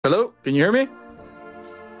Hello? Can you hear me?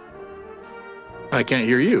 I can't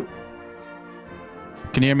hear you.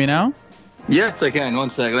 Can you hear me now? Yes, I can. One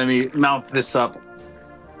sec. Let me mount this up.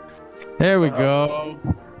 There we go.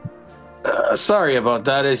 Sorry about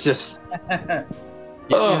that. It's just.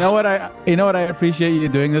 You know what I appreciate you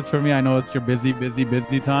doing this for me. I know it's your busy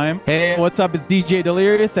time. Hey, what's up? It's DJ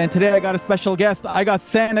Delirious, and today I got a special guest. I got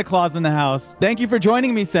Santa Claus in the house. Thank you for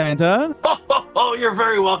joining me, Santa. Oh, you're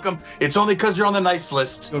very welcome. It's only because you're on the nice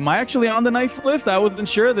list. Am I actually on the nice list? I wasn't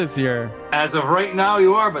sure this year. As of right now,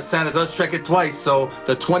 you are, but Santa does check it twice. So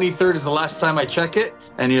the 23rd is the last time I check it,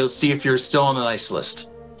 and you'll see if you're still on the nice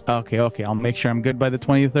list. Okay. I'll make sure I'm good by the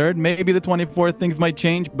 23rd. Maybe the 24th, things might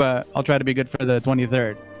change, but I'll try to be good for the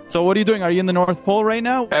 23rd. So what are you doing? Are you in the North Pole right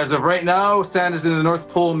now? As of right now, Santa's in the North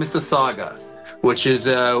Pole, Mississauga, which is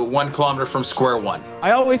 1 kilometer from Square One.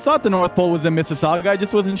 I always thought the North Pole was in Mississauga. I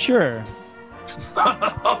just wasn't sure.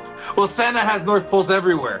 Well, Santa has North Poles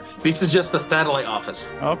everywhere. This is just the satellite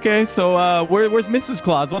office. Okay, so where's Mrs.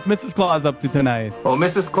 Claus? What's Mrs. Claus up to tonight? Well,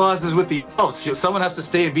 Mrs. Claus is with the elves. Someone has to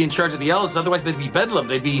stay and be in charge of the elves. Otherwise, they'd be bedlam.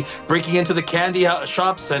 They'd be breaking into the candy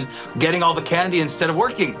shops and getting all the candy instead of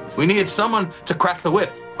working. We needed someone to crack the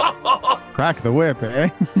whip. Crack the whip, eh?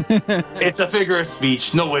 It's a figure of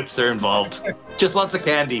speech. No whips are involved. Just lots of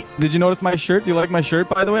candy. Did you notice my shirt? Do you like my shirt,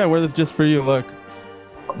 by the way? I wear this just for you. Look.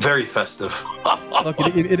 Very festive. Look,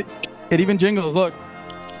 it even jingles. Look.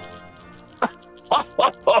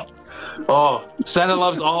 Oh, Santa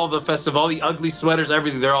loves all the festive, all the ugly sweaters,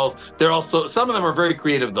 everything. They're all so. Some of them are very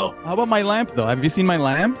creative, though. How about my lamp, though? Have you seen my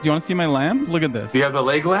lamp? Do you want to see my lamp? Look at this. Do you have the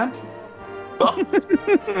leg lamp?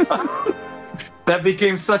 That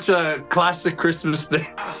became such a classic Christmas thing.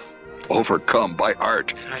 Overcome by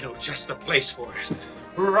art. I know just the place for it.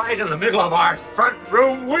 Right in the middle of our front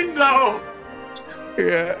room window.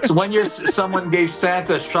 Yeah. So someone gave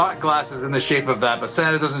Santa shot glasses in the shape of that, but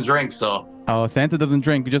Santa doesn't drink, so. Oh, Santa doesn't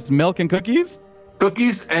drink. Just milk and cookies?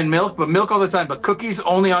 Cookies and milk, but milk all the time, but cookies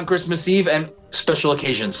only on Christmas Eve and special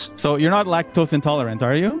occasions. So you're not lactose intolerant,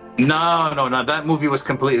 are you? No. That movie was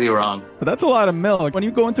completely wrong. But that's a lot of milk. When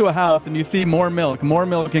you go into a house and you see more milk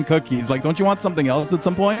and cookies, like, don't you want something else at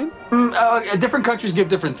some point? Different countries give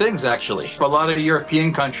different things, actually. A lot of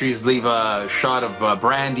European countries leave a shot of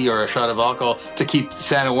brandy or a shot of alcohol to keep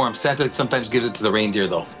Santa warm. Santa sometimes gives it to the reindeer,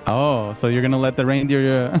 though. Oh, so you're going to let the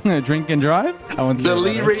reindeer drink and drive? The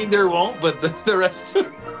lead reindeer won't, but the rest...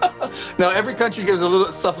 Now, every country gives a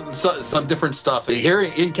little stuff, some different stuff. Here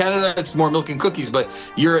in Canada, it's more milk and cookies, but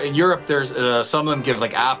in Europe, there's some of them give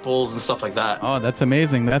like apples and stuff like that. Oh, that's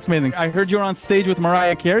amazing. I heard you were on stage with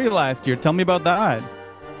Mariah Carey last year. Tell me about that.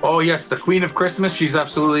 Oh, yes, the Queen of Christmas. She's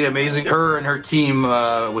absolutely amazing. Her and her team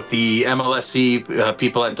with the MLSC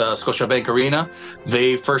people at Scotiabank Arena,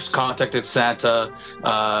 they first contacted Santa,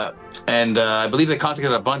 and I believe they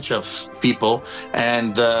contacted a bunch of people,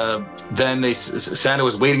 and then Santa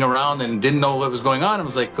was waiting around and didn't know what was going on. I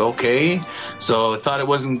was like, okay. So I thought it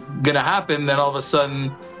wasn't going to happen. Then all of a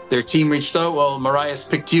sudden, their team reached out. Well, Mariah's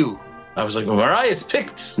picked you. I was like, well, Mariah's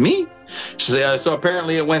picked me? So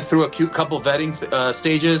apparently it went through a couple vetting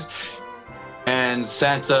stages, and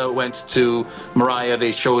Santa went to Mariah.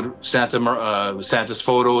 They showed Santa's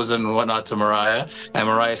photos and whatnot to Mariah, and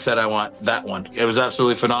Mariah said, I want that one. It was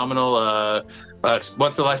absolutely phenomenal.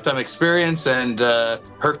 Once-in-a-lifetime experience, and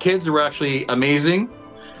her kids were actually amazing.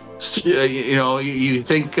 You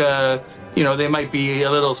think... they might be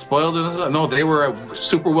a little spoiled. No, they were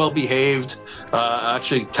super well behaved,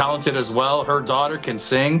 actually talented as well. Her daughter can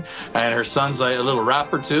sing, and her son's a little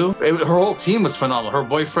rapper too. Her whole team was phenomenal. Her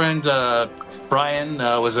boyfriend, Brian,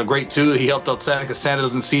 was a great too. He helped out Santa because Santa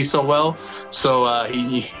doesn't see so well. So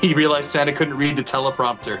he realized Santa couldn't read the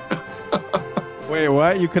teleprompter. Wait,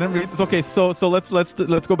 what? You couldn't read this? Okay, so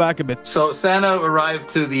let's go back a bit. So Santa arrived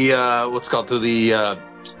to the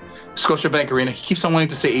Scotiabank Arena. He keeps on wanting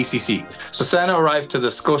to say ACC. So Santa arrived to the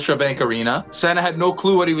Scotiabank Arena. Santa had no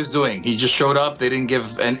clue what he was doing. He just showed up. They didn't give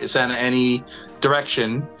Santa any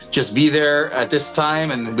direction. Just be there at this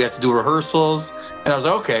time, and we had to do rehearsals. And I was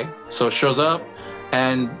like, okay. So it shows up,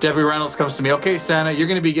 and Debbie Reynolds comes to me. Okay, Santa, you're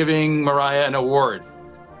going to be giving Mariah an award.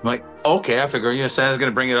 I'm like, okay. I figure Santa's going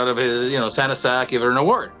to bring it out of his Santa sack, give her an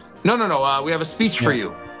award. No. We have a speech for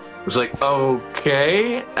you. I was like,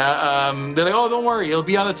 okay. They're like, oh, don't worry, it'll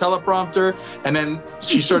be on the teleprompter. And then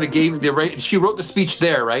she sort of gave me she wrote the speech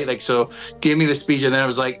there, right? Like, so gave me the speech, and then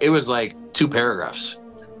it was like 2 paragraphs.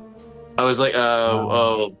 I was like,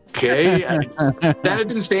 okay. Santa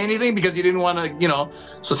didn't say anything because he didn't want to,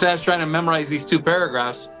 so Santa's trying to memorize these 2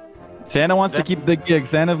 paragraphs. Santa wants to keep the gig.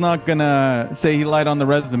 Santa's not gonna say he lied on the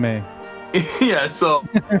resume. Yeah, so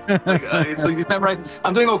he's not right.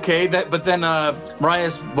 I'm doing okay. But then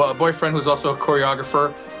Mariah's boyfriend, who's also a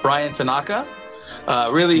choreographer, Brian Tanaka,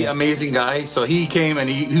 really amazing guy. So he came and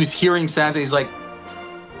he was hearing Santa. He's like,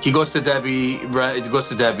 he goes to Debbie,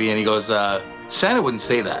 and he goes, Santa wouldn't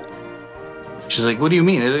say that. She's like, what do you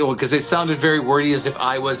mean? Because it sounded very wordy, as if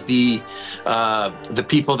I was the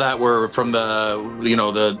people that were from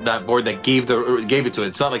that board that gave it to it.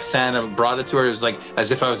 It's not like Santa brought it to her. It was like as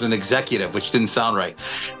if I was an executive, which didn't sound right.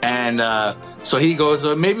 And so he goes,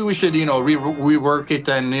 maybe we should rework it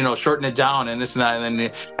and shorten it down and this and that. And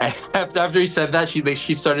then after he said that,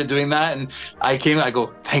 she started doing that, and I go,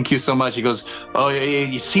 thank you so much. He goes, oh,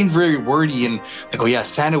 it seemed very wordy, and I go, yeah,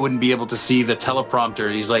 Santa wouldn't be able to see the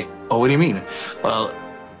teleprompter. He's like, oh, what do you mean? Well,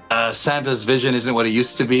 Santa's vision isn't what it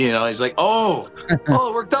used to be. He's like, oh, it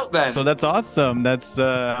worked out then. So that's awesome.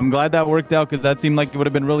 I'm glad that worked out, because that seemed like it would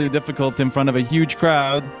have been really difficult in front of a huge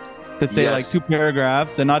crowd to say like 2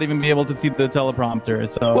 paragraphs and not even be able to see the teleprompter.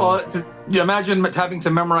 So, well, imagine having to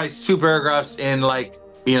memorize 2 paragraphs in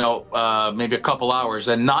maybe a couple hours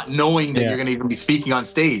and not knowing that you're going to even be speaking on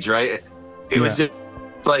stage, right? It was just,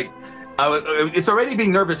 it's like, it's already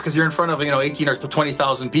being nervous because you're in front of 18 or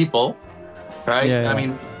 20,000 people, right? I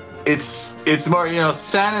mean, it's more,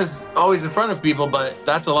 Santa's always in front of people, but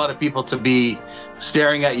that's a lot of people to be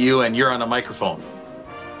staring at you and you're on a microphone.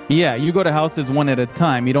 Yeah, you go to houses one at a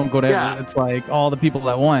time. You don't go to it's like all the people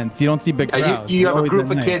at once. You don't see big crowds. You have a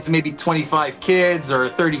group of kids, maybe 25 kids or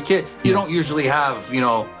 30 kids. You don't usually have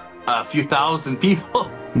a few thousand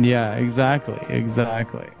people. Yeah, exactly.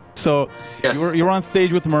 So you were on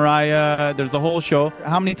stage with Mariah. There's a whole show.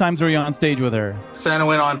 How many times were you on stage with her? Santa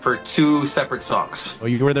went on for 2 separate songs. Oh,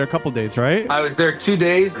 you were there a couple days, right? I was there 2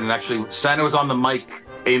 days, and actually Santa was on the mic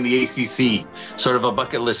in the ACC, sort of a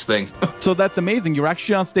bucket list thing. So that's amazing. You were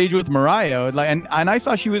actually on stage with Mariah, and I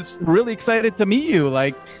saw she was really excited to meet you.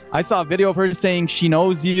 Like, I saw a video of her saying she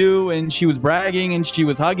knows you, and she was bragging, and she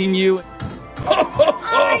was hugging you.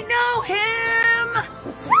 I know him.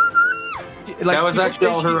 That was actually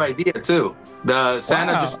all her idea too.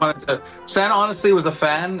 Santa honestly was a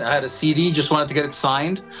fan. I had a CD, just wanted to get it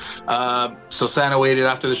signed. So Santa waited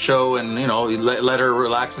after the show and let her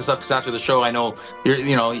relax and stuff, because after the show I know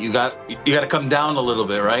you got to come down a little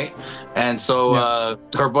bit, right? And so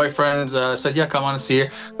her boyfriend said, yeah, come on and see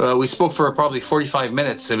her. We spoke for probably 45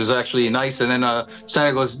 minutes. It was actually nice. And then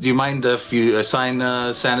Santa goes, do you mind if you sign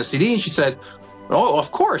Santa's CD? And she said, oh,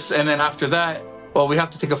 of course. And then after that, well, we have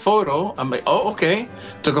to take a photo. I'm like, oh, okay.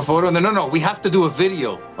 Took a photo, and then no, we have to do a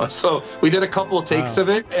video. So we did a couple of takes of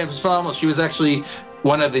it, and it was phenomenal. She was actually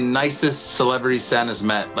one of the nicest celebrities Santa's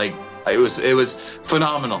met. Like, it was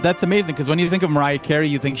phenomenal. That's amazing, because when you think of Mariah Carey,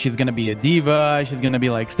 you think she's gonna be a diva. She's gonna be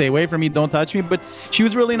like, stay away from me, don't touch me. But she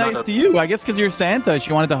was really nice to you. I guess because you're Santa.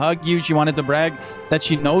 She wanted to hug you. She wanted to brag that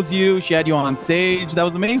she knows you. She had you on stage. That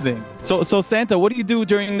was amazing. So Santa, what do you do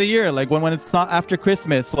during the year? Like when it's not after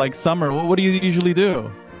Christmas, like summer, what do you usually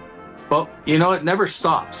do? Well, it never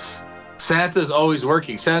stops. Santa's always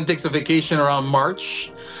working. Santa takes a vacation around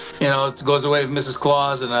March. It goes away with Mrs.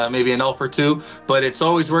 Claus and maybe an elf or 2, but it's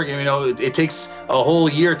always working. It takes a whole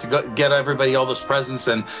year to get everybody all those presents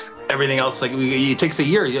and everything else. Like, it takes a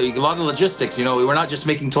year, a lot of logistics. We're not just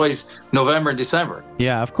making toys November and December.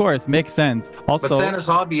 Yeah, of course, makes sense. Also, but Santa's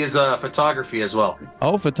hobby is photography as well.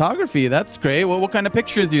 Oh, photography, that's great. What kind of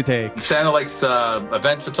pictures do you take? Santa likes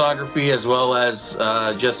event photography, as well as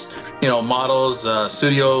just models,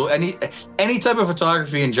 studio, any type of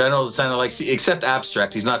photography in general. Santa likes, except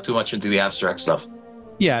abstract. He's not too much into the abstract stuff.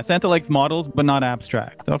 Yeah, Santa likes models, but not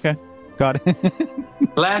abstract. Okay, got it.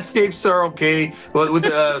 Landscapes are okay. Well, with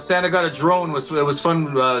Santa got a drone. It was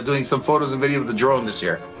fun doing some photos and video with the drone this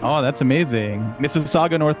year. Oh, that's amazing.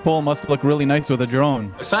 Mississauga North Pole must look really nice with a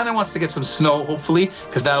drone. Santa wants to get some snow, hopefully,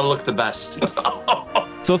 because that'll look the best.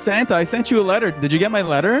 So Santa, I sent you a letter. Did you get my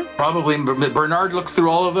letter? Probably. Bernard looked through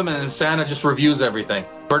all of them, and Santa just reviews everything.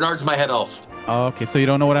 Bernard's my head elf. Oh, okay, so you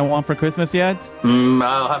don't know what I want for Christmas yet?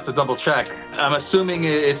 I'll have to double check. I'm assuming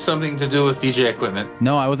it's something to do with DJ equipment.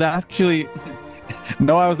 No, I was actually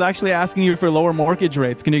asking you for lower mortgage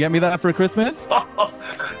rates. Can you get me that for Christmas?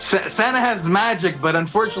 Santa has magic, but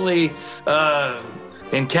unfortunately,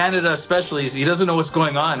 in Canada especially, he doesn't know what's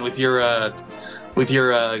going on with your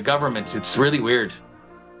government. It's really weird.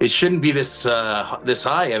 It shouldn't be this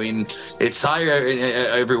high. I mean, it's higher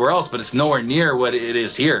everywhere else, but it's nowhere near what it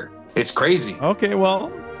is here. It's crazy. Okay, well,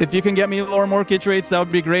 if you can get me lower mortgage rates, that would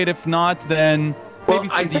be great. If not, then maybe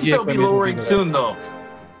I think they'll be lowering soon, though.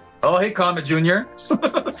 Oh, hey, Comet Junior. Is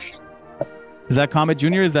that Comet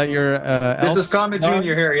Junior? Is that your elf? This is Comet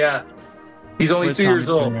Junior here, yeah. He's only 2 years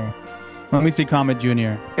old. Let me see Comet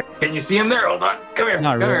Jr. Can you see him there? Hold on. Come here.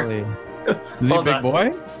 Not Come really. Here. Is he a Hold big on.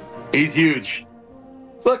 boy? He's huge.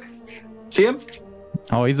 Look. See him?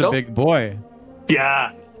 Oh, he's a Nope. big boy.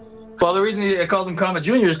 Yeah. Well, the reason I called him Comet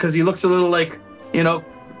Junior is because he looks a little like,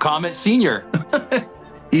 Comet Senior.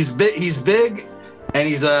 He's big, and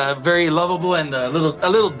he's very lovable and a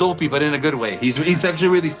little dopey, but in a good way. He's actually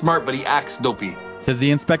really smart, but he acts dopey. Does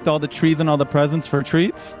he inspect all the trees and all the presents for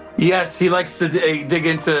treats? Yes, he likes to dig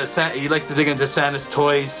into Santa's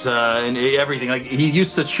toys and everything. Like he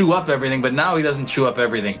used to chew up everything, but now he doesn't chew up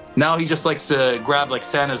everything. Now he just likes to grab like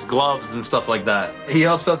Santa's gloves and stuff like that. He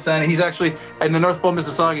helps out Santa. He's actually in the North Pole,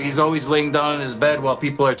 Mississauga. He's always laying down in his bed while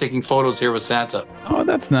people are taking photos here with Santa. Oh,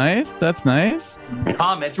 that's nice. That's nice.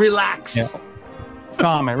 Comet, relax. Yeah.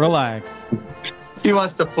 Comet, relax. He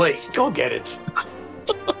wants to play. Go get it.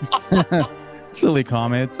 Silly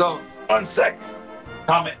Comet. So, 1 sec.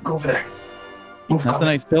 Comet, go over there. Move, That's a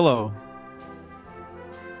nice pillow.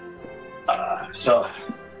 Out.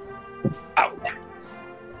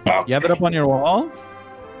 You have it up on your wall?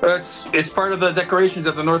 It's part of the decorations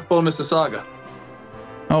at the North Pole, Mississauga.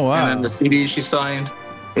 Oh, wow. And then the CD she signed.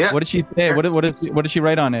 Yeah. What did she say? What did she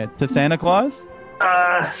write on it? To Santa Claus?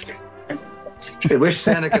 I wish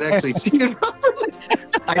Santa could actually see it properly.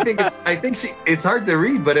 I think it's hard to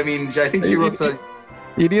read, but I mean, I think she wrote something.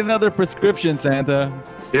 You need another prescription, Santa.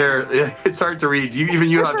 Here, it's hard to read. Even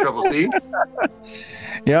you have trouble, see?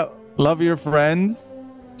 Yep. Love your friend.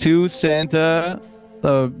 To Santa,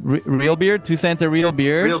 real beard. To Santa, real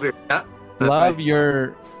beard. Real beard. Yeah. Love right. your.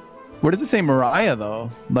 Where does it say Mariah though?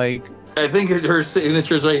 Like. I think her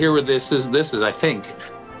signature's right here. Where this is. I think.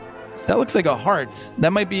 That looks like a heart.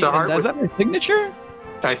 That might be. Is that her signature?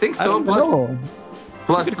 I think so. I don't know.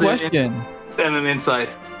 Plus Good question. And then inside.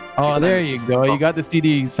 Oh, there you go. You got the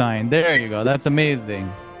CD signed. There you go. That's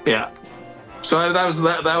amazing. Yeah. So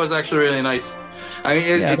that was actually really nice. I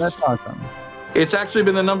mean, that's awesome. It's actually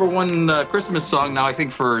been the number one Christmas song now, I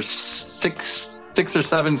think, for six or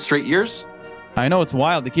seven straight years. I know, it's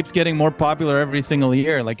wild. It keeps getting more popular every single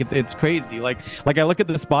year. Like it's crazy. Like I look at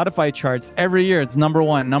the Spotify charts every year. It's number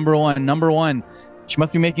one. She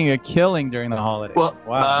must be making a killing during the holidays. Well,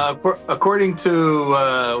 wow. According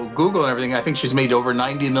to Google and everything, I think she's made over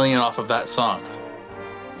 90 million off of that song.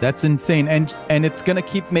 That's insane, and it's gonna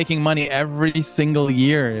keep making money every single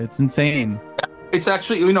year. It's insane. It's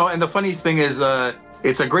actually, and the funniest thing is,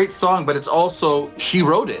 it's a great song, but it's also she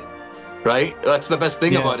wrote it, right? That's the best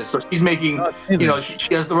thing about it. So she's making,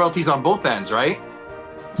 she has the royalties on both ends, right?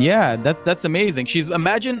 Yeah, that's amazing.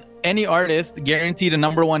 Imagine any artist guaranteed a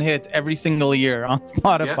number one hit every single year on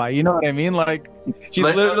Spotify. Yeah. You know what I mean? Like she's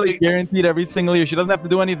literally guaranteed every single year. She doesn't have to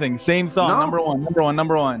do anything. Same song, number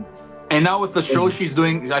one. And now with the show she's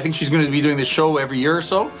doing, I think she's going to be doing the show every year or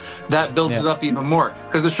so. That builds it up even more.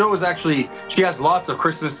 Because the show is actually, she has lots of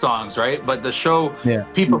Christmas songs, right? But the show,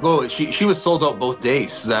 people go, she was sold out both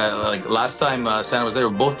days. That like last time Santa was there,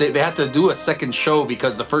 both days, they had to do a second show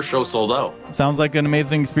because the first show sold out. Sounds like an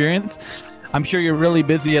amazing experience. I'm sure you're really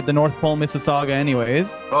busy at the North Pole, Mississauga anyways.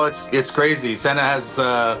 Oh, it's crazy. Santa has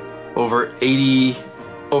over 80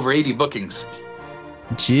 bookings.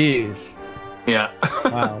 Jeez. Yeah.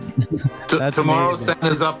 Wow. Tomorrow, amazing.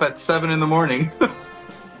 Santa's up at 7 a.m.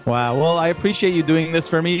 Wow. Well, I appreciate you doing this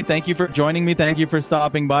for me. Thank you for joining me. Thank you for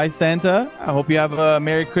stopping by, Santa. I hope you have a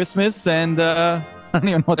Merry Christmas. And I don't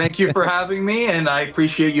even know what Thank you for having me. And I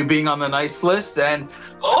appreciate you being on the nice list. And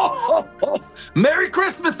Merry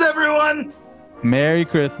Christmas, everyone. Merry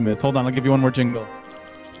Christmas. Hold on. I'll give you one more jingle.